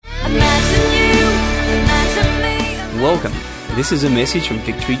Welcome. This is a message from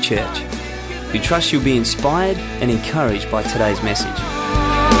Victory Church. We trust you'll be inspired and encouraged by today's message.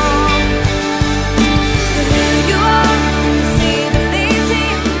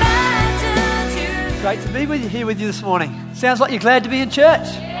 Great to be here with you this morning. Sounds like you're glad to be in church.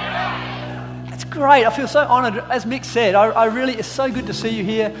 That's great. I feel so honoured. As Mick said, I really, it's so good to see you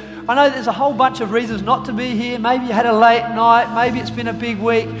here. I know there's a whole bunch of reasons not to be here. Maybe you had a late night. Maybe it's been a big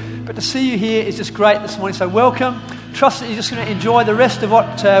week. But to see you here is just great this morning. So welcome. Trust that you're just going to enjoy the rest of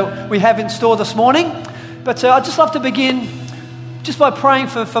what we have in store this morning. But I'd just love to begin just by praying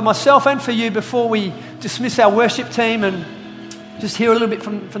for myself and for you before we dismiss our worship team and just hear a little bit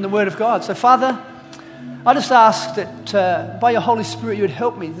from the Word of God. So Father, I just ask that by your Holy Spirit you would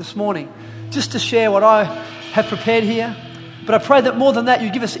help me this morning just to share what I have prepared here. But I pray that more than that,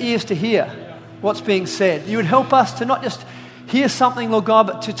 you'd give us ears to hear what's being said. You would help us to not just hear something, Lord God,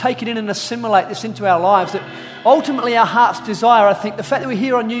 but to take it in and assimilate this into our lives. That ultimately our heart's desire, I think, the fact that we're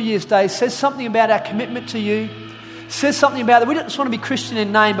here on New Year's Day says something about our commitment to you, says something about that we don't just want to be Christian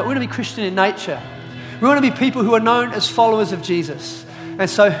in name, but we want to be Christian in nature. We want to be people who are known as followers of Jesus. And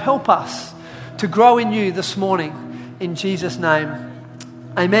so help us to grow in you this morning, in Jesus' name.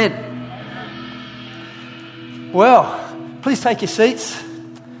 Amen. Well, please take your seats.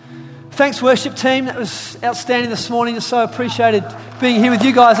 Thanks, worship team. That was outstanding this morning. Just so appreciated being here with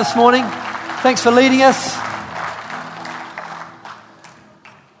you guys this morning. Thanks for leading us.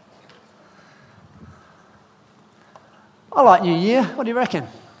 I like New Year. What do you reckon?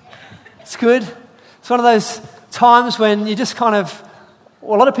 It's good. It's one of those times when you just kind of,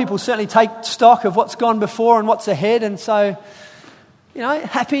 well, a lot of people certainly take stock of what's gone before and what's ahead. And so, you know,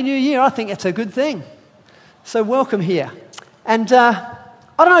 Happy New Year. I think it's a good thing. So welcome here. And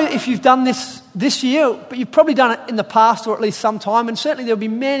I don't know if you've done this year, but you've probably done it in the past or at least some time. And certainly there'll be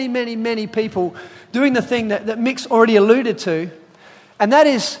many, many, many people doing the thing that Mick's already alluded to. And that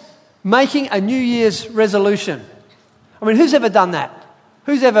is making a New Year's resolution. I mean, who's ever done that?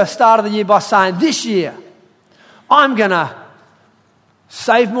 Who's ever started the year by saying, this year, I'm going to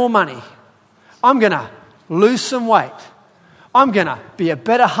save more money. I'm going to lose some weight. I'm going to be a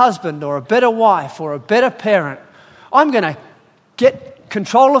better husband or a better wife or a better parent. I'm going to get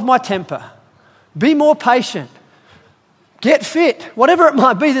control of my temper, be more patient, get fit, whatever it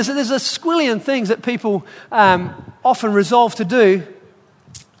might be. There's a squillion things that people often resolve to do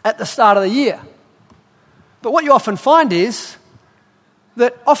at the start of the year. But what you often find is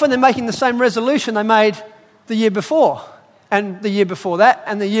that often they're making the same resolution they made the year before, and the year before that,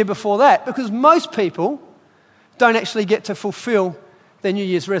 and the year before that, because most people don't actually get to fulfill their New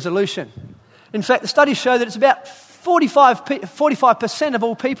Year's resolution. In fact, the studies show that it's about 45% of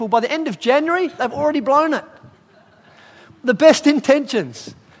all people, by the end of January, they've already blown it. The best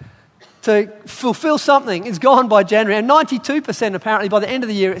intentions to fulfill something is gone by January, and 92% apparently by the end of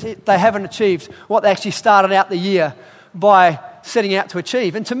the year, they haven't achieved what they actually started out the year by setting out to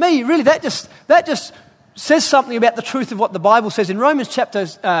achieve. And to me, really, that just says something about the truth of what the Bible says. In Romans chapter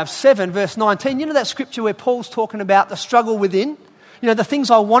 7, verse 19, you know that scripture where Paul's talking about the struggle within? You know, the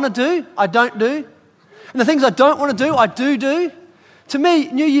things I want to do, I don't do. And the things I don't want to do, I do. To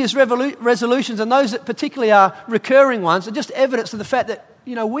me, New Year's resolutions, and those that particularly are recurring ones, are just evidence of the fact that,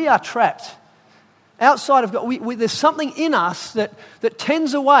 you know, we are trapped. Outside of God, there's something in us that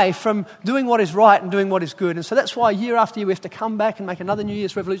tends away from doing what is right and doing what is good. And so that's why year after year we have to come back and make another New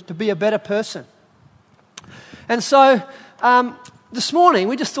Year's resolution to be a better person. And so this morning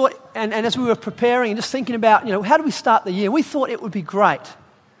we just thought, and as we were preparing and just thinking about, you know, how do we start the year? We thought it would be great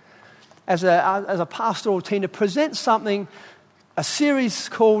as a pastoral team to present something, a series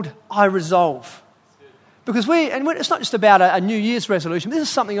called I Resolve. Because it's not just about a New Year's resolution. This is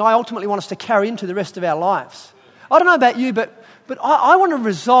something I ultimately want us to carry into the rest of our lives. I don't know about you, but I want to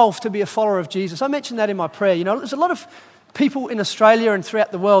resolve to be a follower of Jesus. I mentioned that in my prayer. You know, there's a lot of people in Australia and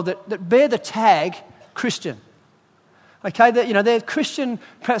throughout the world that bear the tag Christian. Okay, they're Christian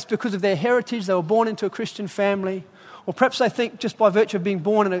perhaps because of their heritage. They were born into a Christian family. Or perhaps they think just by virtue of being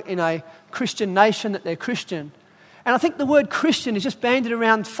born in a Christian nation that they're Christian. And I think the word Christian is just bandied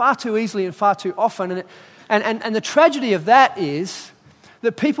around far too easily and far too often. And the tragedy of that is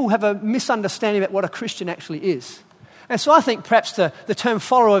that people have a misunderstanding about what a Christian actually is. And so I think perhaps the term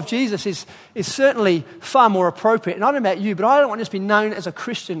follower of Jesus is certainly far more appropriate. And I don't know about you, but I don't want to just be known as a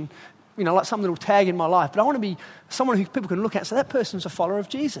Christian, you know, like some little tag in my life. But I want to be someone who people can look at and say, that person's a follower of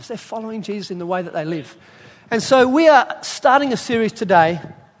Jesus. They're following Jesus in the way that they live. And so we are starting a series today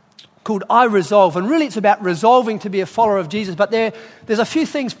called I Resolve. And really it's about resolving to be a follower of Jesus. But there's a few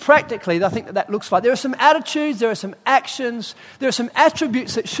things practically that I think that looks like. There are some attitudes, there are some actions, there are some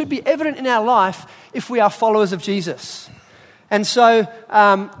attributes that should be evident in our life if we are followers of Jesus. And so,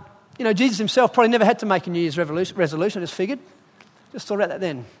 Jesus himself probably never had to make a New Year's resolution, I just figured. Just thought about that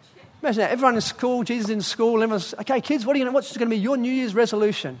then. Imagine that, everyone in school, Jesus in school, and everyone's, okay, kids, what's going to be your New Year's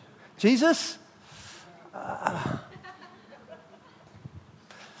resolution? Jesus?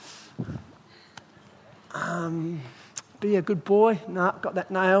 Be a good boy. Nah, got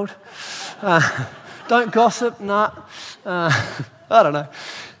that nailed. Don't gossip. Nah. I don't know.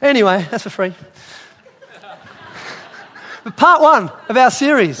 Anyway, that's for free. But part 1 of our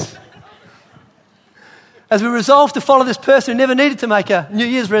series, as we resolve to follow this person who never needed to make a New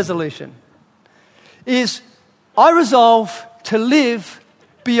Year's resolution, is I resolve to live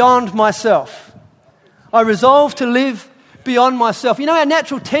beyond myself. I resolve to live beyond myself. You know, our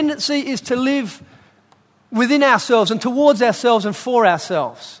natural tendency is to live within ourselves and towards ourselves and for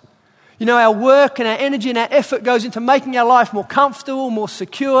ourselves. You know, our work and our energy and our effort goes into making our life more comfortable, more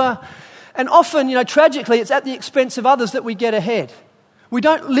secure. And often, tragically, it's at the expense of others that we get ahead. We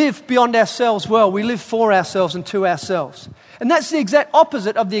don't live beyond ourselves well. We live for ourselves and to ourselves. And that's the exact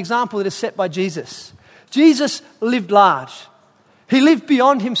opposite of the example that is set by Jesus. Jesus lived large. He lived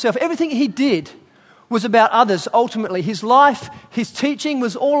beyond himself. Everything he did was about others, ultimately. His life, his teaching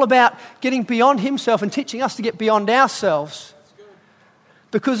was all about getting beyond himself and teaching us to get beyond ourselves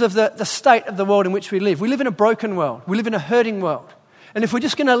because of the state of the world in which we live. We live in a broken world. We live in a hurting world. And if we're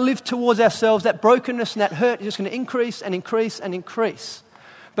just going to live towards ourselves, that brokenness and that hurt is just going to increase and increase and increase.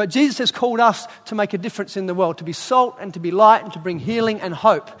 But Jesus has called us to make a difference in the world, to be salt and to be light and to bring healing and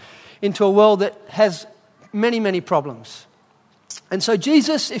hope into a world that has many, many problems. And so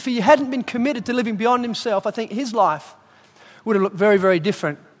Jesus, if he hadn't been committed to living beyond himself, I think his life would have looked very, very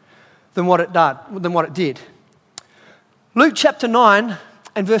different than what it did. Luke chapter 9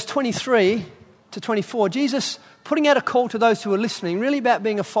 and verse 23 to 24, Jesus putting out a call to those who are listening, really about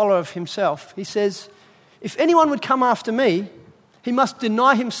being a follower of himself. He says, if anyone would come after me, he must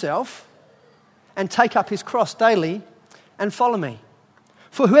deny himself and take up his cross daily and follow me.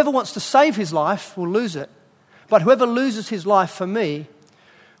 For whoever wants to save his life will lose it, but whoever loses his life for me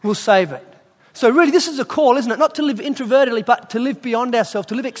will save it. So really this is a call, isn't it? Not to live introvertedly, but to live beyond ourselves,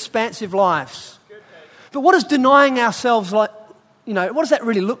 to live expansive lives. But what is denying ourselves like? What does that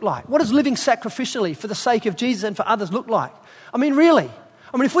really look like? What does living sacrificially for the sake of Jesus and for others look like? Really.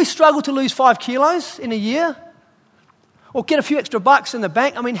 If we struggle to lose 5 kilos in a year or get a few extra bucks in the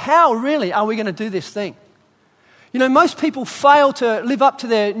bank, how really are we going to do this thing? Most people fail to live up to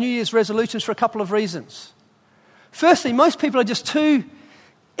their New Year's resolutions for a couple of reasons. Firstly, most people are just too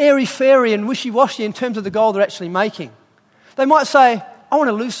airy-fairy and wishy-washy in terms of the goal they're actually making. They might say, I want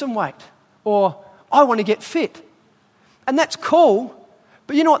to lose some weight, or I want to get fit. And that's cool,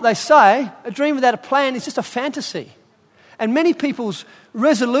 but you know what they say? A dream without a plan is just a fantasy. And many people's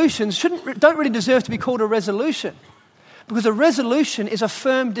resolutions don't really deserve to be called a resolution, because a resolution is a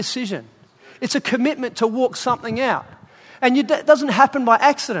firm decision. It's a commitment to walk something out. And it doesn't happen by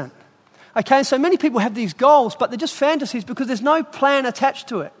accident. Okay, so many people have these goals, but they're just fantasies because there's no plan attached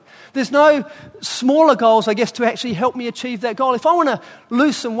to it. There's no smaller goals, I guess, to actually help me achieve that goal. If I want to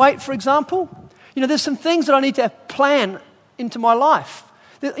lose some weight, for example, there's some things that I need to plan into my life.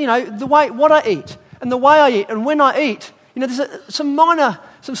 What I eat and the way I eat and when I eat. There's some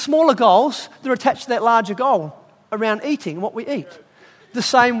smaller goals that are attached to that larger goal around eating and what we eat. The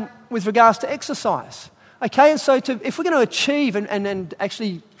same with regards to exercise. Okay, and so if we're going to achieve and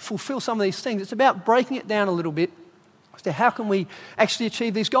actually fulfill some of these things, it's about breaking it down a little bit as to how can we actually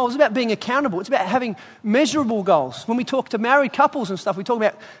achieve these goals. It's about being accountable. It's about having measurable goals. When we talk to married couples and stuff, we talk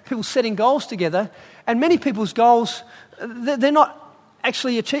about people setting goals together, and many people's goals, they're not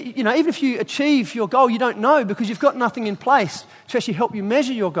actually achieved. Even if you achieve your goal, you don't know because you've got nothing in place to actually help you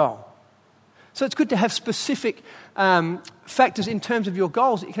measure your goal. So it's good to have specific factors in terms of your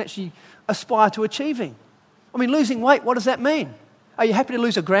goals that you can actually aspire to achieving. Losing weight, what does that mean? Are you happy to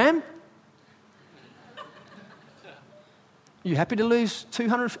lose a gram? Are you happy to lose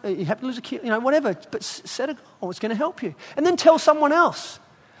 200? Are you happy to lose a kilo? Whatever. But set a goal. It's going to help you. And then tell someone else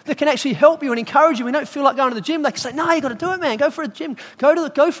that can actually help you and encourage you. We don't feel like going to the gym. They can say, no, you've got to do it, man. Go for a gym.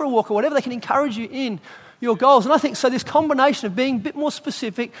 Go for a walk or whatever. They can encourage you in your goals. And I think so this combination of being a bit more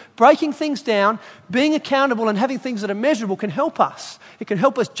specific, breaking things down, being accountable and having things that are measurable can help us. It can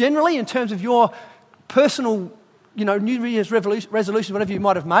help us generally in terms of your personal, New Year's resolutions, whatever you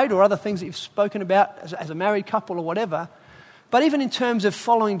might have made, or other things that you've spoken about as a married couple or whatever. But even in terms of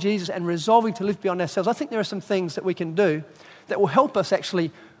following Jesus and resolving to live beyond ourselves, I think there are some things that we can do that will help us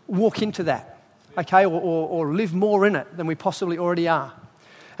actually walk into that, okay, or live more in it than we possibly already are.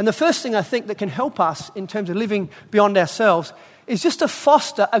 And the first thing I think that can help us in terms of living beyond ourselves is just to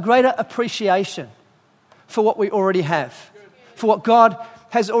foster a greater appreciation for what we already have, for what God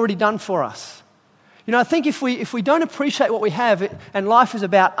has already done for us. You know, I think if we don't appreciate what we have and life is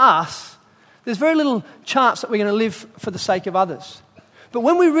about us, there's very little chance that we're going to live for the sake of others. But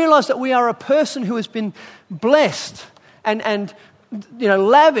when we realize that we are a person who has been blessed and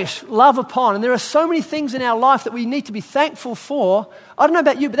lavish love upon, and there are so many things in our life that we need to be thankful for, I don't know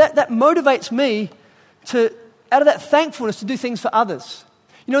about you, but that motivates me to, out of that thankfulness, to do things for others.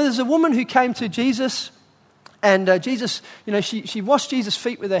 You know, there's a woman who came to Jesus, and Jesus, she washed Jesus'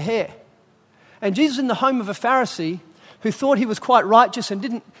 feet with her hair. And Jesus, in the home of a Pharisee who thought he was quite righteous and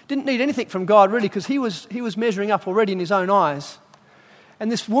didn't need anything from God really, because he was measuring up already in his own eyes.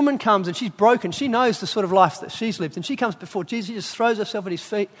 And this woman comes and she's broken. She knows the sort of life that she's lived. And she comes before Jesus. She just throws herself at his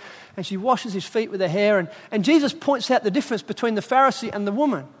feet and she washes his feet with her hair. And Jesus points out the difference between the Pharisee and the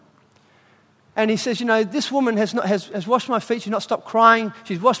woman. And he says, this woman has washed my feet. She's not stopped crying.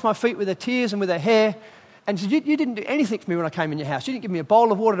 She's washed my feet with her tears and with her hair. And he said, you didn't do anything for me when I came in your house. You didn't give me a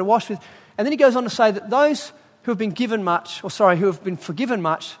bowl of water to wash with. And then he goes on to say that those who have been who have been forgiven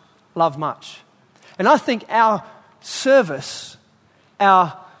much, love much. And I think our service,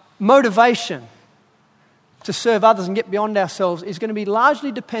 our motivation to serve others and get beyond ourselves is going to be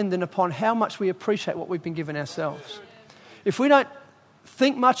largely dependent upon how much we appreciate what we've been given ourselves. If we don't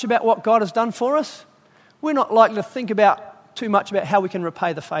think much about what God has done for us, we're not likely to think too much about how we can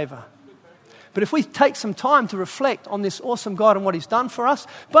repay the favour. But if we take some time to reflect on this awesome God and what He's done for us,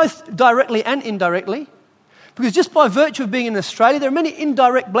 both directly and indirectly, because just by virtue of being in Australia, there are many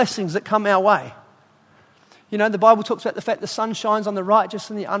indirect blessings that come our way. You know, the Bible talks about the fact the sun shines on the righteous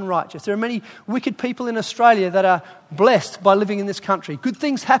and the unrighteous. There are many wicked people in Australia that are blessed by living in this country. Good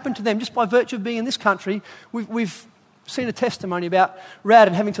things happen to them just by virtue of being in this country. We've seen a testimony about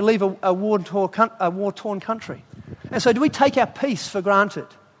Rawdon having to leave a war-torn country. And so do we take our peace for granted?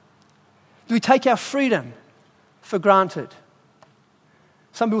 Do we take our freedom for granted?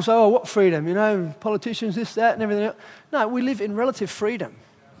 Some people say, what freedom? Politicians, this, that, and everything else. No, we live in relative freedom.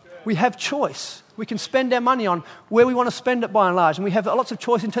 We have choice. We can spend our money on where we want to spend it by and large. And we have lots of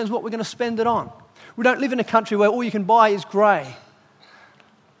choice in terms of what we're going to spend it on. We don't live in a country where all you can buy is grey.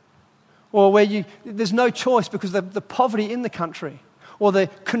 Or where there's no choice because of the poverty in the country. Or the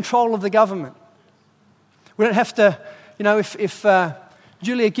control of the government. We don't have to, if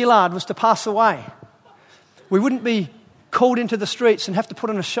Julia Gillard was to pass away, we wouldn't be called into the streets and have to put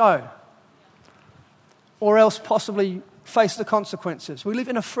on a show. Or else possibly face the consequences. We live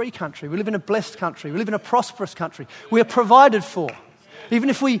in a free country. We live in a blessed country. We live in a prosperous country. We are provided for. Even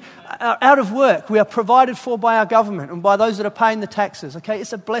if we are out of work, we are provided for by our government and by those that are paying the taxes. Okay,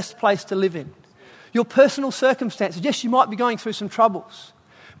 it's a blessed place to live in. Your personal circumstances, yes, you might be going through some troubles,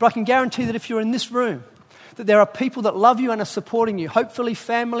 but I can guarantee that if you're in this room, that there are people that love you and are supporting you, hopefully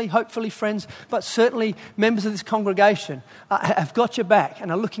family, hopefully friends, but certainly members of this congregation have got your back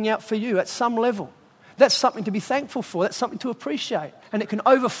and are looking out for you at some level. That's something to be thankful for. That's something to appreciate. And it can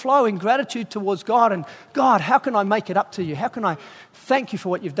overflow in gratitude towards God. And God, how can I make it up to you? How can I thank you for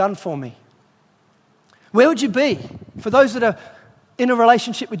what you've done for me? Where would you be? For those that are in a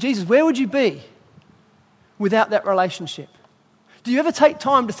relationship with Jesus, where would you be without that relationship? Do you ever take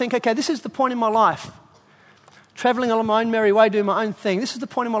time to think, okay, this is the point in my life, traveling along my own merry way, doing my own thing. This is the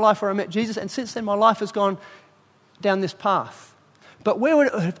point in my life where I met Jesus, and since then my life has gone down this path. But where would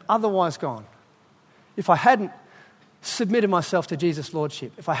it have otherwise gone? If I hadn't submitted myself to Jesus'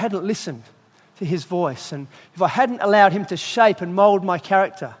 lordship, if I hadn't listened to His voice, and if I hadn't allowed Him to shape and mould my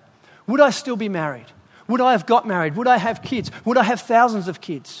character, would I still be married? Would I have got married? Would I have kids? Would I have thousands of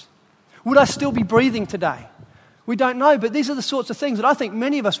kids? Would I still be breathing today? We don't know, but these are the sorts of things that I think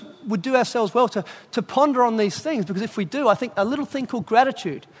many of us would do ourselves well to ponder on these things, because if we do, I think a little thing called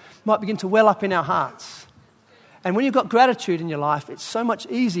gratitude might begin to well up in our hearts. And when you've got gratitude in your life, it's so much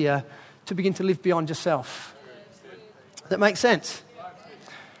easier to begin to live beyond yourself. Does that make sense?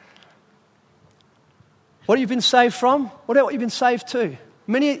 What have you been saved from? What about what you've been saved to?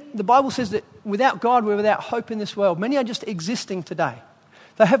 The Bible says that without God, we're without hope in this world. Many are just existing today.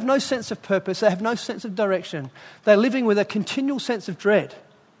 They have no sense of purpose. They have no sense of direction. They're living with a continual sense of dread.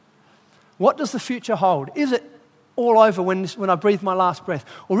 What does the future hold? Is it all over when I breathe my last breath?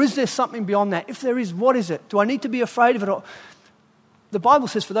 Or is there something beyond that? If there is, what is it? Do I need to be afraid of it? Or the Bible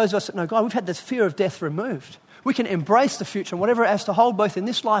says for those of us that know God, we've had this fear of death removed. We can embrace the future and whatever it has to hold, both in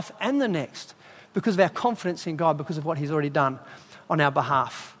this life and the next, because of our confidence in God, because of what He's already done on our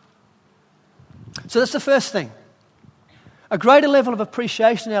behalf. So that's the first thing. A greater level of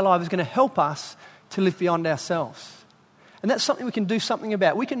appreciation in our life is going to help us to live beyond ourselves. And that's something we can do something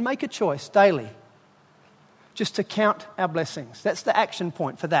about. We can make a choice daily just to count our blessings. That's the action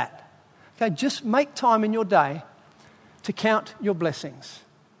point for that. Okay, just make time in your day to count your blessings.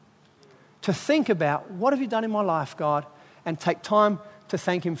 To think about, what have you done in my life, God? And take time to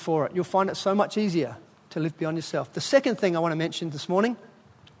thank Him for it. You'll find it so much easier to live beyond yourself. The second thing I want to mention this morning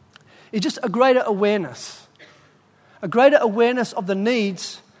is just a greater awareness. A greater awareness of the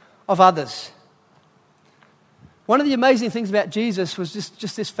needs of others. One of the amazing things about Jesus was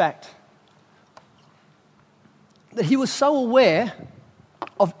just this fact. That He was so aware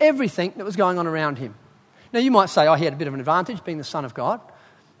of everything that was going on around Him. Now you might say, he had a bit of an advantage being the Son of God.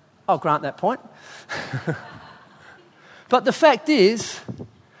 I'll grant that point. But the fact is,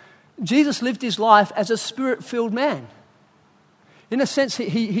 Jesus lived His life as a Spirit-filled man. In a sense,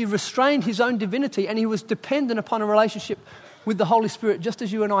 he restrained His own divinity and He was dependent upon a relationship with the Holy Spirit just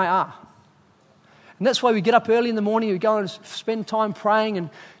as you and I are. And that's why we get up early in the morning, we go and spend time praying, and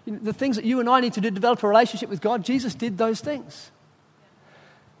the things that you and I need to do to develop a relationship with God, Jesus did those things.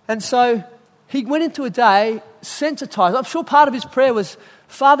 And so He went into a day sensitized. I'm sure part of His prayer was,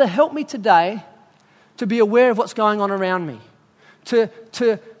 Father, help me today to be aware of what's going on around me, to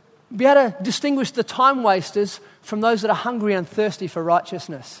be able to distinguish the time wasters from those that are hungry and thirsty for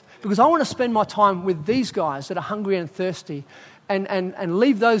righteousness. Because I want to spend my time with these guys that are hungry and thirsty and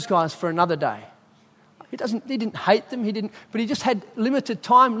leave those guys for another day. He didn't hate them, but he just had limited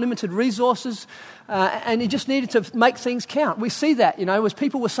time, limited resources, and he just needed to make things count. We see that, as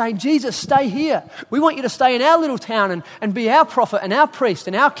people were saying, Jesus, stay here. We want you to stay in our little town and be our prophet and our priest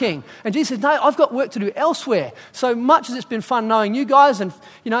and our king. And Jesus said, no, I've got work to do elsewhere. So much as it's been fun knowing you guys and,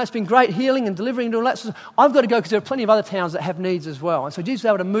 it's been great healing and delivering and all that sort of stuff, I've got to go because there are plenty of other towns that have needs as well. And so Jesus was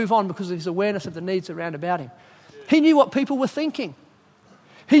able to move on because of his awareness of the needs around about him. He knew what people were thinking.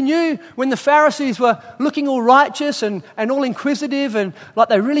 He knew when the Pharisees were looking all righteous and all inquisitive and like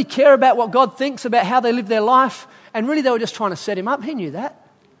they really care about what God thinks about how they live their life, and really they were just trying to set him up. He knew that.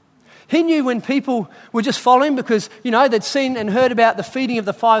 He knew when people were just following because, they'd seen and heard about the feeding of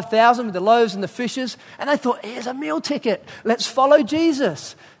the 5,000 with the loaves and the fishes, and they thought, here's a meal ticket. Let's follow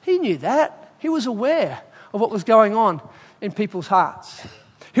Jesus. He knew that. He was aware of what was going on in people's hearts.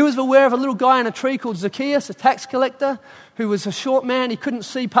 He was aware of a little guy in a tree called Zacchaeus, a tax collector, who was a short man. He couldn't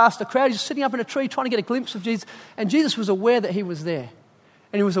see past the crowd. He was sitting up in a tree trying to get a glimpse of Jesus. And Jesus was aware that he was there.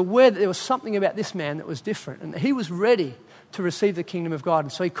 And he was aware that there was something about this man that was different. And that he was ready to receive the kingdom of God.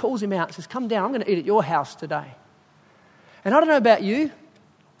 And so he calls him out and says, come down, I'm going to eat at your house today. And I don't know about you,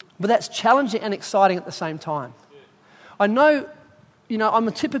 but that's challenging and exciting at the same time. I know, I'm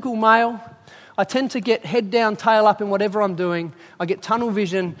a typical male. I tend to get head down, tail up in whatever I'm doing. I get tunnel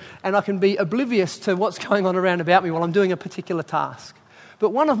vision and I can be oblivious to what's going on around about me while I'm doing a particular task. But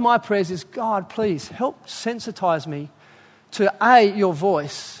one of my prayers is, God, please help sensitize me to A, your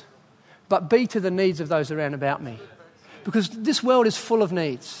voice, but B, to the needs of those around about me. Because this world is full of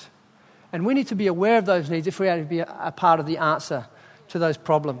needs. And we need to be aware of those needs if we are to be a part of the answer to those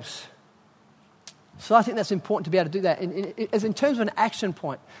problems. So I think that's important to be able to do that. In terms of an action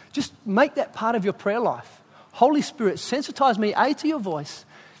point, just make that part of your prayer life. Holy Spirit, sensitize me, A, to your voice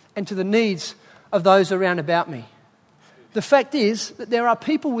and to the needs of those around about me. The fact is that there are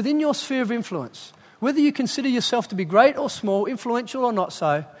people within your sphere of influence, whether you consider yourself to be great or small, influential or not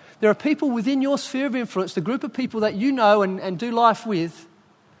so, there are people within your sphere of influence, the group of people that you know and do life with,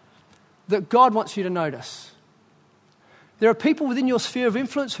 that God wants you to notice. There are people within your sphere of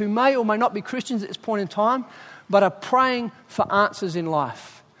influence who may or may not be Christians at this point in time, but are praying for answers in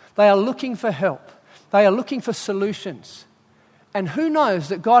life. They are looking for help. They are looking for solutions. And who knows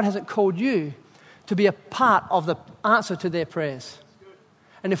that God hasn't called you to be a part of the answer to their prayers.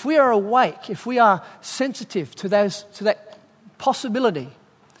 And if we are awake, if we are sensitive to that possibility,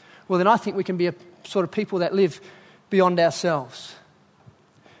 well, then I think we can be a sort of people that live beyond ourselves.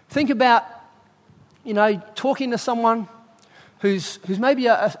 Think about, talking to someone who's maybe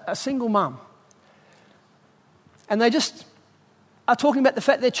a single mum. And they just are talking about the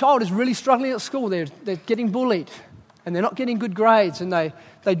fact their child is really struggling at school. They're getting bullied and they're not getting good grades and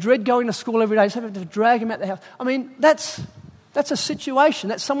they dread going to school every day. Just have to drag them out the house. I mean, that's a situation.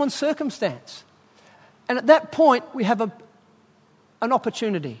 That's someone's circumstance. And at that point, we have an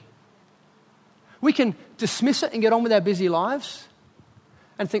opportunity. We can dismiss it and get on with our busy lives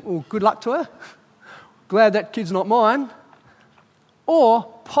and think, well, good luck to her. Glad that kid's not mine. Or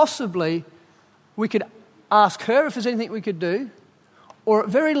possibly we could ask her if there's anything we could do, or at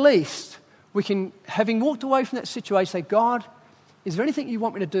very least we can, having walked away from that situation, say, God, is there anything you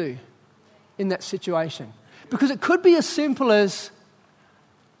want me to do in that situation? Because it could be as simple as,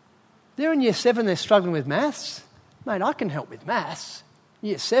 they're in year 7, they're struggling with maths. Mate, I can help with maths.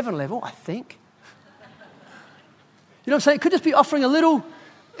 Year 7 level, I think. You know what I'm saying? It could just be offering a little...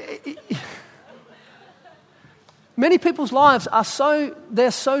 Many people's lives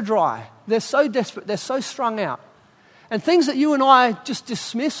they're so dry, they're so desperate, they're so strung out. And things that you and I just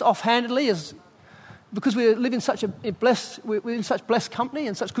dismiss offhandedly as because we live in we're in such blessed company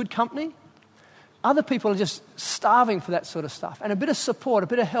and such good company, other people are just starving for that sort of stuff. And a bit of support, a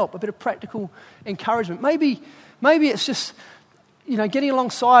bit of help, a bit of practical encouragement. Maybe it's just, getting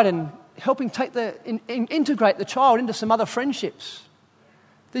alongside and helping integrate the child into some other friendships.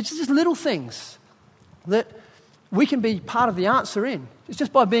 There's just little things that we can be part of the answer in. It's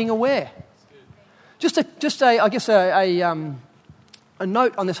just by being aware. Just a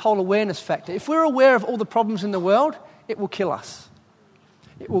note on this whole awareness factor. If we're aware of all the problems in the world, it will kill us.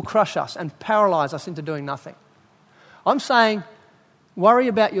 It will crush us and paralyze us into doing nothing. I'm saying worry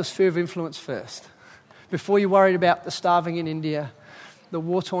about your sphere of influence first before you worry about the starving in India, the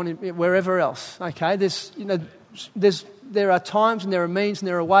war-torn wherever else. Okay, there are times and there are means and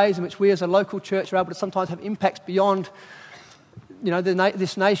there are ways in which we as a local church are able to sometimes have impacts beyond,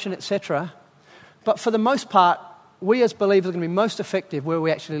 this nation, etc. But for the most part, we as believers are going to be most effective where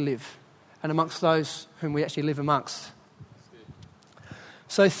we actually live and amongst those whom we actually live amongst.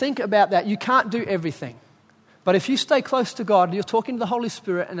 So think about that. You can't do everything. But if you stay close to God, you're talking to the Holy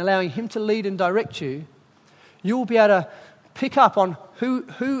Spirit and allowing Him to lead and direct you, you will be able to pick up on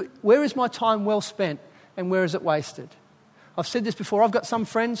where is my time well spent and where is it wasted. I've said this before. I've got some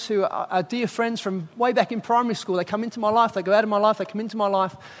friends who are dear friends from way back in primary school. They come into my life, they go out of my life, they come into my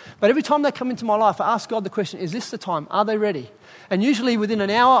life. But every time they come into my life, I ask God the question, is this the time? Are they ready? And usually within an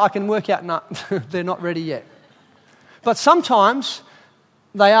hour, I can work out, no, they're not ready yet. But sometimes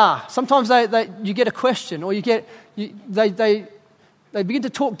they are. Sometimes you get a question or they begin to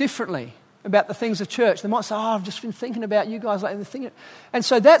talk differently about the things of church. They might say, I've just been thinking about you guys lately. And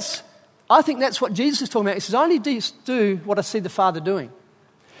so I think that's what Jesus is talking about. He says, I only do what I see the Father doing.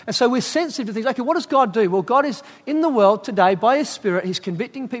 And so we're sensitive to things. Okay, what does God do? Well, God is in the world today by His Spirit. He's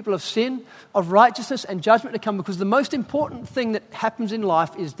convicting people of sin, of righteousness and judgment to come, because the most important thing that happens in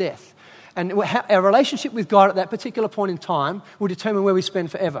life is death. And our relationship with God at that particular point in time will determine where we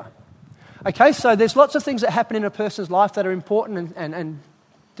spend forever. Okay, so there's lots of things that happen in a person's life that are important and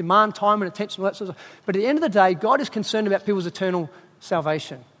demand time and attention, all that sort of stuff. But at the end of the day, God is concerned about people's eternal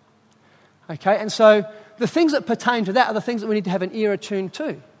salvation. Okay, and so the things that pertain to that are the things that we need to have an ear attuned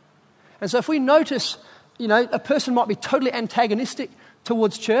to. And so if we notice, a person might be totally antagonistic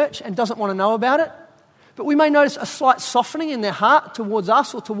towards church and doesn't want to know about it, but we may notice a slight softening in their heart towards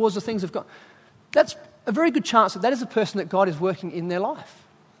us or towards the things of God. That's a very good chance that is a person that God is working in their life.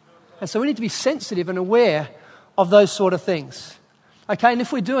 And so we need to be sensitive and aware of those sort of things. Okay, and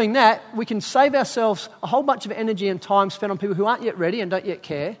if we're doing that, we can save ourselves a whole bunch of energy and time spent on people who aren't yet ready and don't yet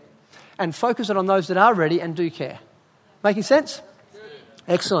care, and focus it on those that are ready and do care. Making sense?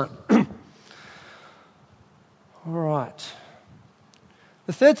 Excellent. All right.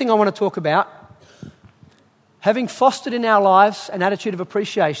 The third thing I want to talk about, having fostered in our lives an attitude of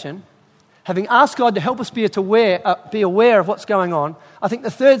appreciation, having asked God to help us be aware of what's going on, I think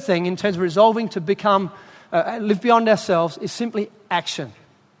the third thing in terms of resolving to live beyond ourselves is simply action.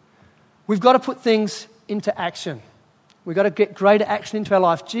 We've got to put things into action. We've got to get greater action into our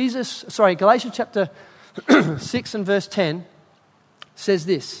life. Galatians chapter 6 and verse 10 says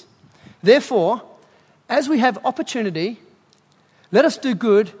this, therefore, as we have opportunity, let us do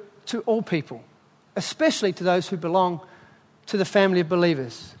good to all people, especially to those who belong to the family of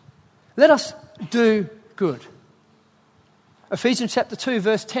believers. Let us do good. Ephesians chapter 2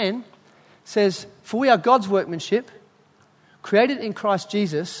 verse 10 says, for we are God's workmanship, created in Christ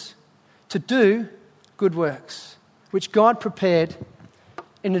Jesus to do good works, which God prepared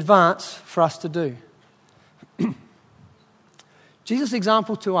in advance for us to do. Jesus'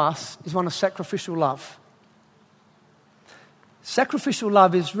 example to us is one of sacrificial love. Sacrificial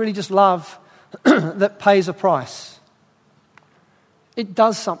love is really just love that pays a price. It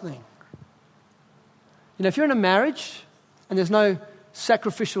does something. If you're in a marriage and there's no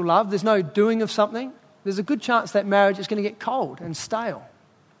sacrificial love, there's no doing of something, there's a good chance that marriage is going to get cold and stale.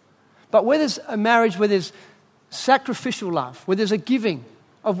 But where there's a marriage where there's sacrificial love, where there's a giving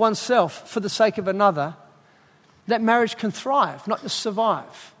of oneself for the sake of another, that marriage can thrive, not just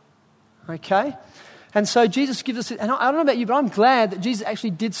survive. Okay? And so Jesus gives us, and I don't know about you, but I'm glad that Jesus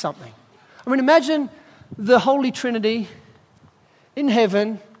actually did something. I mean, imagine the Holy Trinity in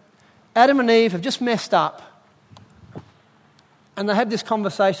heaven, Adam and Eve have just messed up, and they have this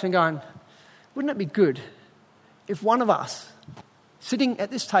conversation going, wouldn't it be good if one of us sitting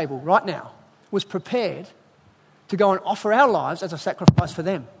at this table right now was prepared to go and offer our lives as a sacrifice for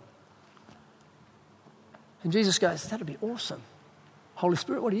them. And Jesus goes, that'd be awesome. Holy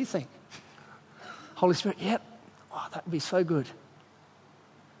Spirit, what do you think? Holy Spirit, yep. Oh, that would be so good.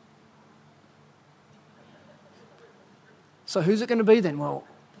 So who's it going to be then? Well,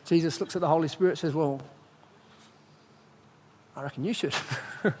 Jesus looks at the Holy Spirit and says, well, I reckon you should.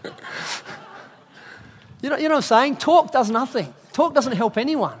 You know what I'm saying? Talk does nothing. Talk doesn't help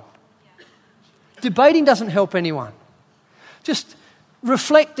anyone. Debating doesn't help anyone. Just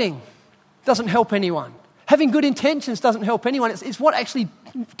reflecting doesn't help anyone. Having good intentions doesn't help anyone. It's what actually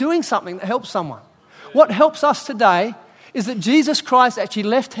doing something that helps someone. What helps us today is that Jesus Christ actually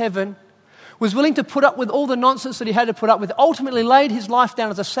left heaven, was willing to put up with all the nonsense that he had to put up with, ultimately laid his life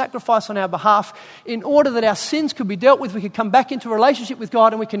down as a sacrifice on our behalf in order that our sins could be dealt with, we could come back into a relationship with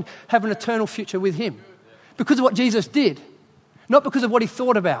God, and we can have an eternal future with him. Because of what Jesus did. Not because of what he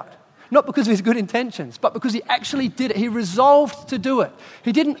thought about. Not because of his good intentions, but because he actually did it. He resolved to do it.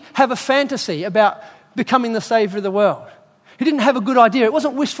 He didn't have a fantasy about becoming the Savior of the world. He didn't have a good idea. It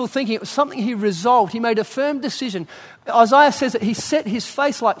wasn't wishful thinking. It was something he resolved. He made a firm decision. Isaiah says that he set his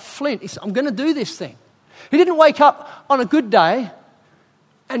face like flint. He said, I'm going to do this thing. He didn't wake up on a good day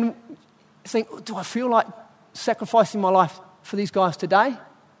and think, do I feel like sacrificing my life for these guys today?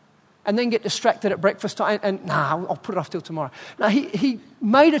 And then get distracted at breakfast time and I'll put it off till tomorrow. No, he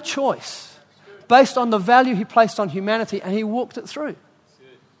made a choice based on the value he placed on humanity, and he walked it through.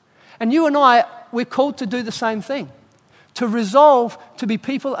 And you and I, we're called to do the same thing. To resolve to be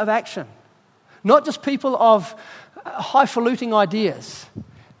people of action. Not just people of highfalutin ideas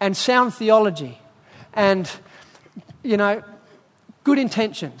and sound theology and, good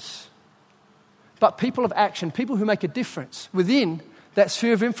intentions. But people of action, people who make a difference within that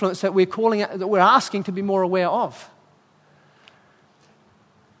sphere of influence that we're asking to be more aware of.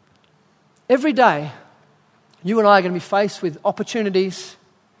 Every day, you and I are going to be faced with opportunities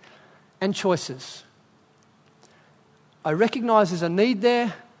and choices. I recognise there's a need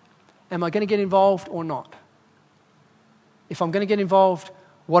there. Am I going to get involved or not? If I'm going to get involved,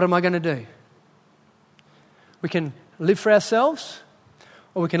 what am I going to do? We can live for ourselves,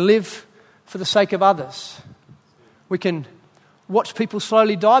 or we can live for the sake of others. We can watch people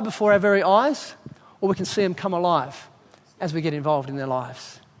slowly die before our very eyes, or we can see them come alive as we get involved in their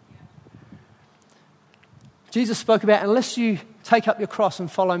lives. Jesus spoke about, unless you take up your cross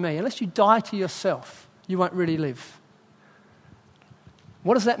and follow me, unless you die to yourself, you won't really live.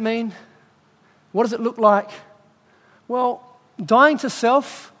 What does that mean? What does it look like? Well, dying to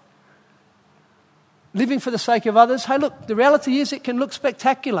self, living for the sake of others. Hey, look, the reality is it can look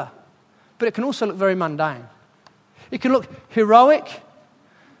spectacular, but it can also look very mundane. It can look heroic,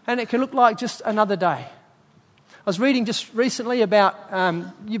 and it can look like just another day. I was reading just recently about,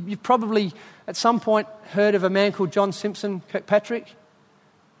 you've probably at some point heard of a man called John Simpson Kirkpatrick.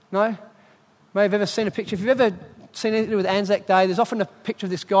 No? May have ever seen a picture. If you've ever seen anything to do with Anzac Day, there's often a picture of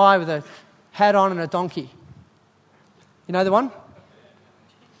this guy with a hat on and a donkey. You know the one?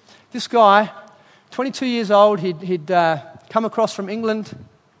 This guy, 22 years old, he'd come across from England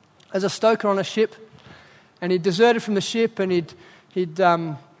as a stoker on a ship, and he'd deserted from the ship, and he'd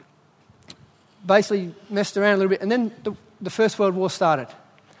basically messed around a little bit, and then the First World War started.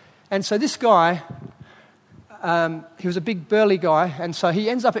 And so this guy, he was a big burly guy, and so he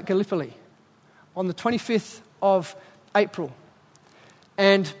ends up at Gallipoli on the 25th of April.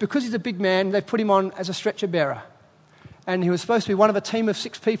 And because he's a big man, they put him on as a stretcher bearer. And he was supposed to be one of a team of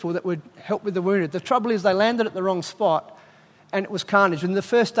 6 people that would help with the wounded. The trouble is they landed at the wrong spot, and it was carnage. And the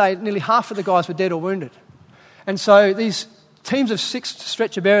first day, nearly half of the guys were dead or wounded. And so these teams of 6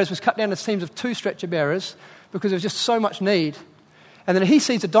 stretcher bearers was cut down to teams of 2 stretcher bearers because there was just so much need. And then he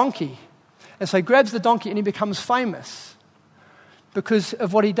sees a donkey, and so he grabs the donkey, and he becomes famous because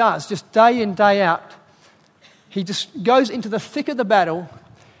of what he does. Just day in, day out, he just goes into the thick of the battle,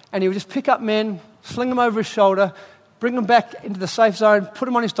 and he would just pick up men, sling them over his shoulder, bring them back into the safe zone, put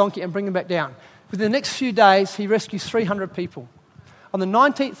them on his donkey, and bring them back down. Within the next few days, he rescues 300 people. On the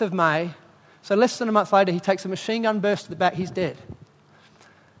 19th of May, so less than a month later, he takes a machine gun burst to the back. He's dead.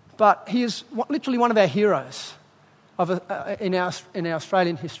 But he is literally one of our heroes in our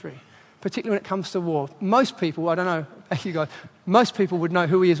Australian history, particularly when it comes to war. Most people, I don't know about you guys, most people would know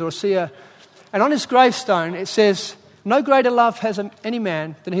who he is or see a... And on his gravestone, it says, "No greater love has any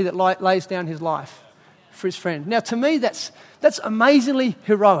man than he that lays down his life for his friend." Now, to me, that's amazingly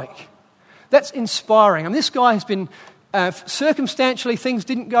heroic. That's inspiring. I mean, this guy has been... circumstantially, things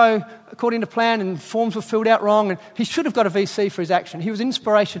didn't go according to plan and forms were filled out wrong, and he should have got a VC for his action. He was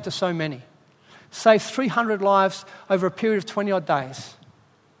inspiration to so many. saved 300 lives over a period of 20-odd days.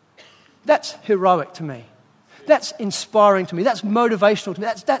 That's heroic to me. That's inspiring to me. That's motivational to me.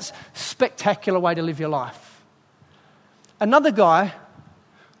 That's a spectacular way to live your life. Another guy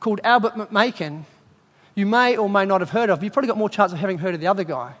called Albert McMakin, you may or may not have heard of. You've probably got more chance of having heard of the other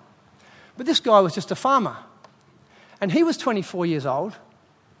guy. But this guy was just a farmer. And he was 24 years old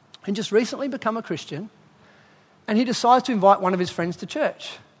and just recently become a Christian. And he decides to invite one of his friends to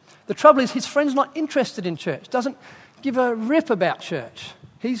church. The trouble is his friend's not interested in church, doesn't give a rip about church.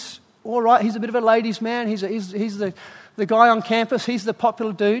 He's all right, he's a bit of a ladies' man, he's the guy on campus, he's the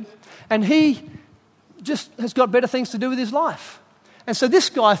popular dude, and he just has got better things to do with his life. And so this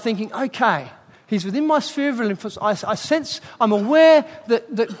guy thinking, okay, he's within my sphere of influence, I sense, I'm aware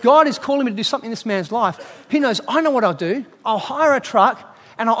that God is calling me to do something in this man's life. He knows, I know what I'll do. I'll hire a truck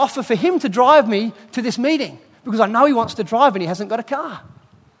and I'll offer for him to drive me to this meeting because I know he wants to drive and he hasn't got a car.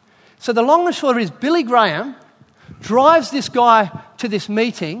 So the long and short of it is Billy Graham drives this guy to this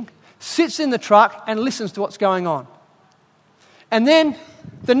meeting, sits in the truck and listens to what's going on. And then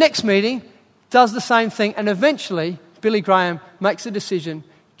the next meeting does the same thing, and eventually Billy Graham makes a decision,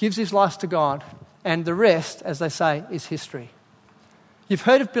 gives his life to God, and the rest, as they say, is history. You've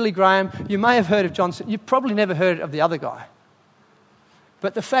heard of Billy Graham, you may have heard of Johnson, you've probably never heard of the other guy.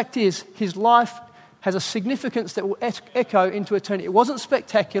 But the fact is, his life has a significance that will echo into eternity. It wasn't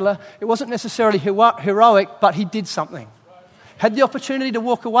spectacular, it wasn't necessarily heroic, but he did something. Had the opportunity to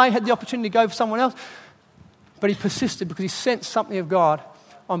walk away, had the opportunity to go for someone else, but he persisted because he sensed something of God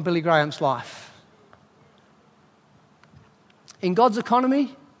on Billy Graham's life. In God's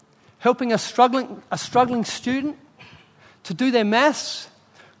economy, helping a struggling student to do their maths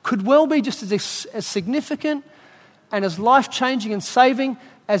could well be just as significant and as life-changing and saving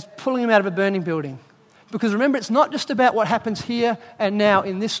as pulling him out of a burning building. Because remember, it's not just about what happens here and now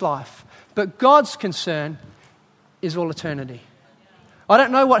in this life, but God's concern is all eternity. I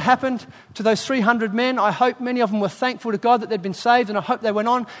don't know what happened to those 300 men. I hope many of them were thankful to God that they'd been saved, and I hope they went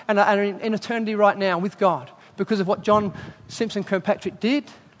on and are in eternity right now with God because of what John Simpson Kirkpatrick did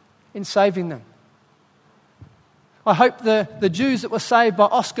in saving them. I hope the Jews that were saved by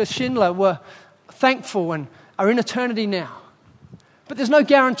Oskar Schindler were thankful and are in eternity now. But there's no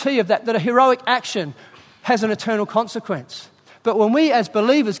guarantee of that a heroic action has an eternal consequence. But when we as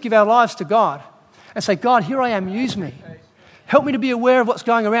believers give our lives to God and say, God, here I am, use me. Help me to be aware of what's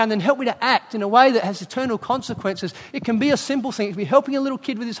going around, then help me to act in a way that has eternal consequences. It can be a simple thing. It could be helping a little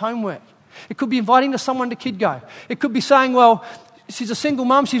kid with his homework. It could be inviting someone to KidGo. It could be saying, well, she's a single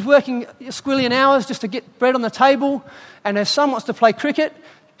mum, she's working squillion hours just to get bread on the table, and her son wants to play cricket.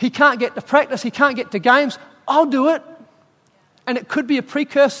 He can't get to practice, he can't get to games. I'll do it. And it could be a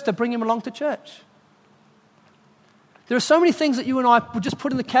precursor to bring him along to church. There are so many things that you and I would just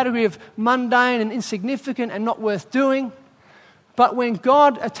put in the category of mundane and insignificant and not worth doing. But when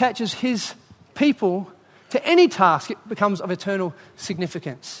God attaches his people to any task, it becomes of eternal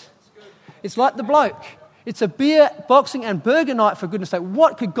significance. It's like the bloke. It's a beer, boxing and burger night, for goodness sake.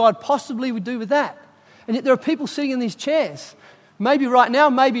 What could God possibly do with that? And yet there are people sitting in these chairs. Maybe right now,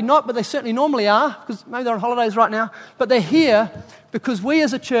 maybe not, but they certainly normally are, because maybe they're on holidays right now. But they're here because we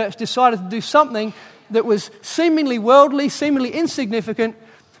as a church decided to do something that was seemingly worldly, seemingly insignificant,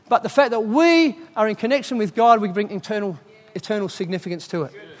 but the fact that we are in connection with God, we bring eternal significance to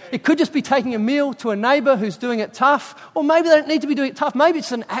it. It could just be taking a meal to a neighbour who's doing it tough, or maybe they don't need to be doing it tough. Maybe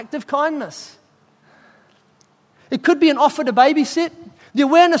it's an act of kindness. It could be an offer to babysit. The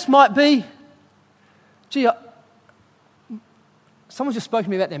awareness might be, gee, someone's just spoken to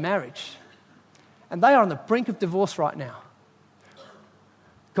me about their marriage, and they are on the brink of divorce right now.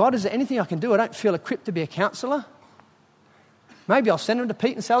 God, is there anything I can do? I don't feel equipped to be a counsellor. Maybe I'll send them to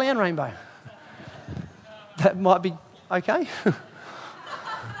Pete and Sally Ann Rainbow. That might be okay.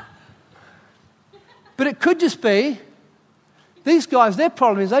 But it could just be, these guys, their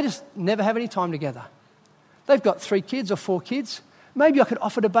problem is they just never have any time together. They've got 3 kids or 4 kids. Maybe I could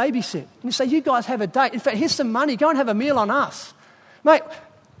offer to babysit. And you say, you guys have a date. In fact, here's some money. Go and have a meal on us. Mate,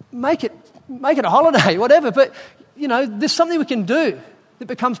 make it a holiday, whatever. But, you know, there's something we can do that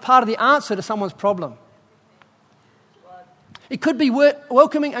becomes part of the answer to someone's problem. It could be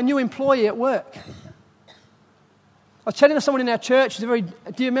welcoming a new employee at work. I was chatting to someone in our church. He's a very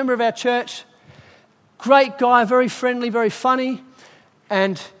dear member of our church. Great guy, very friendly, very funny.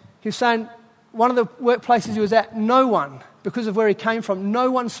 And he was saying one of the workplaces he was at, no one, because of where he came from, no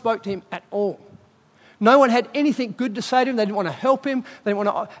one spoke to him at all. No one had anything good to say to him. They didn't want to help him.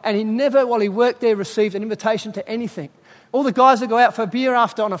 And he never, while he worked there, received an invitation to anything. All the guys that go out for a beer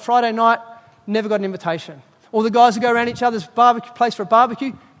after on a Friday night never got an invitation. All the guys that go around each other's barbecue place for a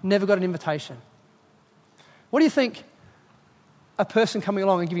barbecue never got an invitation. What do you think a person coming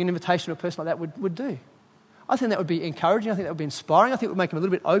along and giving an invitation to a person like that would do? I think that would be encouraging. I think that would be inspiring. I think it would make them a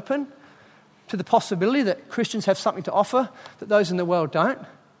little bit open to the possibility that Christians have something to offer that those in the world don't.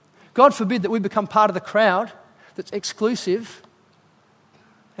 God forbid that we become part of the crowd that's exclusive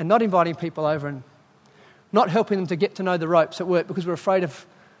and not inviting people over and not helping them to get to know the ropes at work because we're afraid of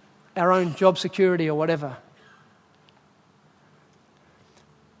our own job security or whatever.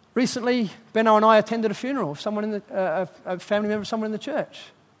 Recently, Benno and I attended a funeral of someone a family member of someone in the church.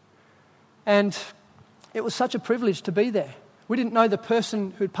 And it was such a privilege to be there. We didn't know the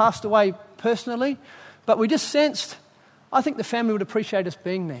person who'd passed away personally, but we just sensed, I think the family would appreciate us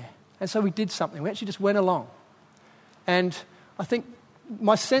being there. And so we did something. We actually just went along. And I think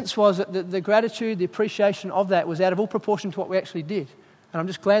my sense was that the gratitude, the appreciation of that was out of all proportion to what we actually did. And I'm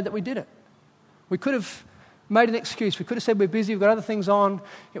just glad that we did it. We could have made an excuse. We could have said we're busy, we've got other things on.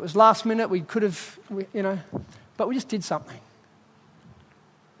 It was last minute. We could have, but we just did something.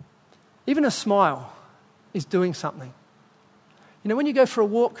 Even a smile is doing something. When you go for a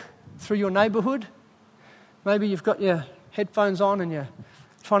walk through your neighbourhood, maybe you've got your headphones on and you're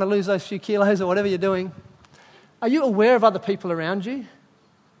trying to lose those few kilos or whatever you're doing. Are you aware of other people around you?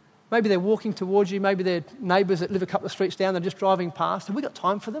 Maybe they're walking towards you. Maybe they're neighbours that live a couple of streets down. They're just driving past. Have we got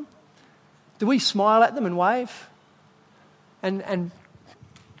time for them? Do we smile at them and wave and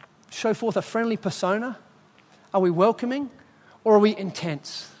show forth a friendly persona? Are we welcoming or are we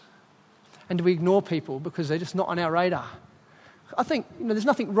intense? And do we ignore people because they're just not on our radar? I think there's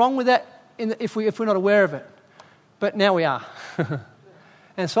nothing wrong with that if we're not aware of it. But now we are.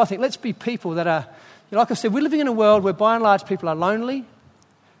 And so I think let's be people that are, like I said, we're living in a world where by and large people are lonely,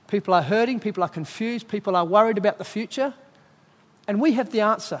 people are hurting, people are confused, people are worried about the future. And we have the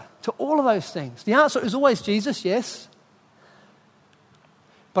answer to all of those things. The answer is always Jesus, yes.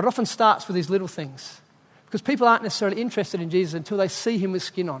 But it often starts with these little things. Because people aren't necessarily interested in Jesus until they see him with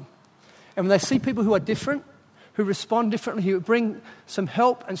skin on. And when they see people who are different, who respond differently, who bring some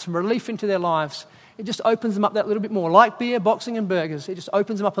help and some relief into their lives, it just opens them up that little bit more. Like beer, boxing and burgers, it just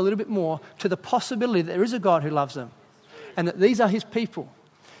opens them up a little bit more to the possibility that there is a God who loves them. And that these are his people.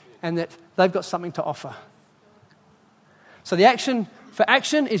 And that they've got something to offer. So the action for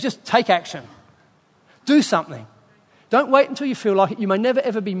action is just take action. Do something. Don't wait until you feel like it. You may never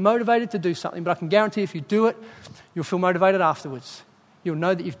ever be motivated to do something, but I can guarantee if you do it, you'll feel motivated afterwards. You'll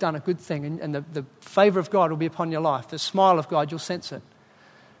know that you've done a good thing and the favour of God will be upon your life. The smile of God, you'll sense it.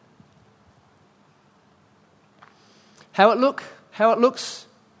 How it looks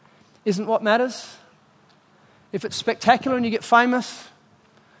isn't what matters. If it's spectacular and you get famous,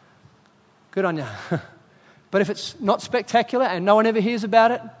 good on you. But if it's not spectacular and no one ever hears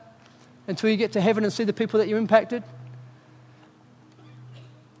about it until you get to heaven and see the people that you impacted,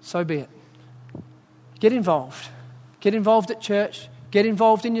 so be it. Get involved. Get involved at church. Get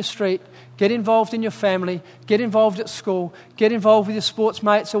involved in your street. Get involved in your family. Get involved at school. Get involved with your sports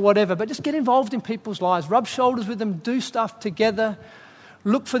mates or whatever. But just get involved in people's lives. Rub shoulders with them. Do stuff together.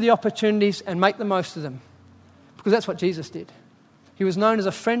 Look for the opportunities and make the most of them. Because that's what Jesus did. He was known as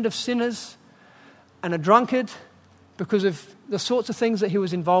a friend of sinners and a drunkard because of the sorts of things that he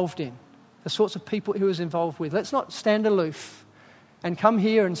was involved in, the sorts of people he was involved with. Let's not stand aloof and come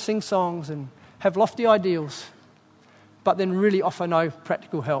here and sing songs and have lofty ideals, but then really offer no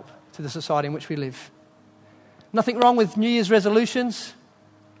practical help to the society in which we live. Nothing wrong with New Year's resolutions.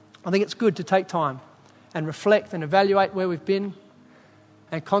 I think it's good to take time and reflect and evaluate where we've been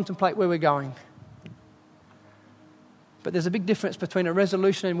and contemplate where we're going. But there's a big difference between a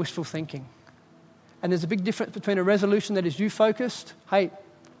resolution and wishful thinking. And there's a big difference between a resolution that is you-focused. Hey,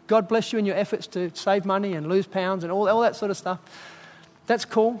 God bless you in your efforts to save money and lose pounds and all that sort of stuff. That's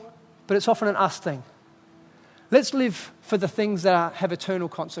cool, but it's often an us thing. Let's live for the things that have eternal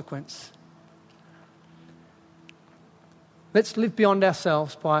consequence. Let's live beyond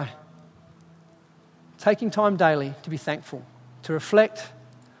ourselves by taking time daily to be thankful, to reflect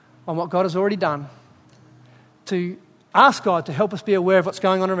on what God has already done, to ask God to help us be aware of what's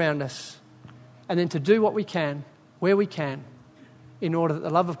going on around us, and then to do what we can, where we can, in order that the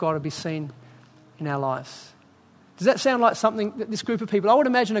love of God will be seen in our lives. Does that sound like something that this group of people, I would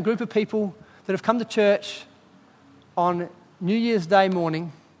imagine a group of people that have come to church on New Year's Day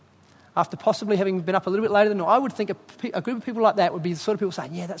morning, after possibly having been up a little bit later than normal, I would think a group of people like that would be the sort of people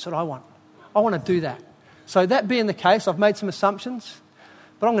saying, yeah, that's what I want. I want to do that. So that being the case, I've made some assumptions,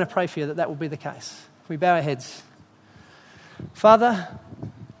 but I'm going to pray for you that will be the case. We bow our heads. Father,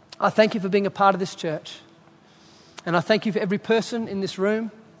 I thank you for being a part of this church. And I thank you for every person in this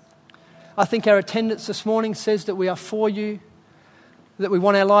room. I think our attendance this morning says that we are for you, that we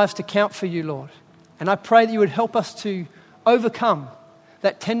want our lives to count for you, Lord. And I pray that you would help us to overcome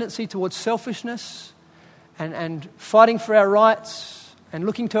that tendency towards selfishness and fighting for our rights and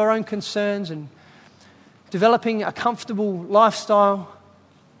looking to our own concerns and developing a comfortable lifestyle.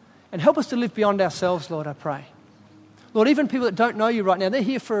 And help us to live beyond ourselves, Lord, I pray. Lord, even people that don't know you right now, they're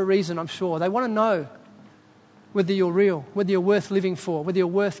here for a reason, I'm sure. They want to know whether you're real, whether you're worth living for, whether you're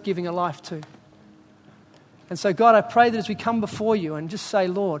worth giving a life to. And so, God, I pray that as we come before you and just say,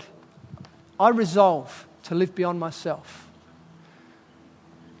 Lord, I resolve to live beyond myself,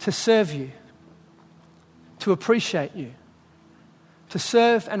 to serve you, to appreciate you, to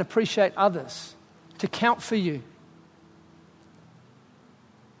serve and appreciate others, to count for you.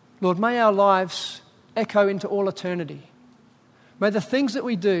 Lord, may our lives echo into all eternity. May the things that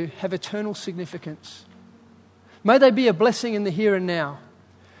we do have eternal significance. May they be a blessing in the here and now,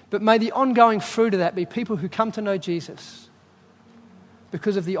 but may the ongoing fruit of that be people who come to know Jesus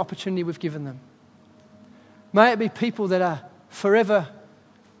because of the opportunity we've given them. May it be people that are forever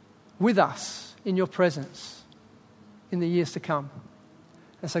with us in your presence in the years to come.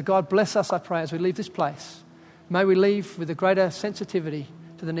 And so God, bless us, I pray, as we leave this place. May we leave with a greater sensitivity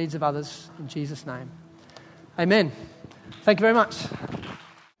to the needs of others. In Jesus' name. Amen. Thank you very much.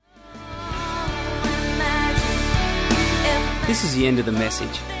 This is the end of the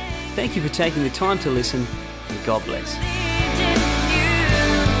message. Thank you for taking the time to listen, and God bless.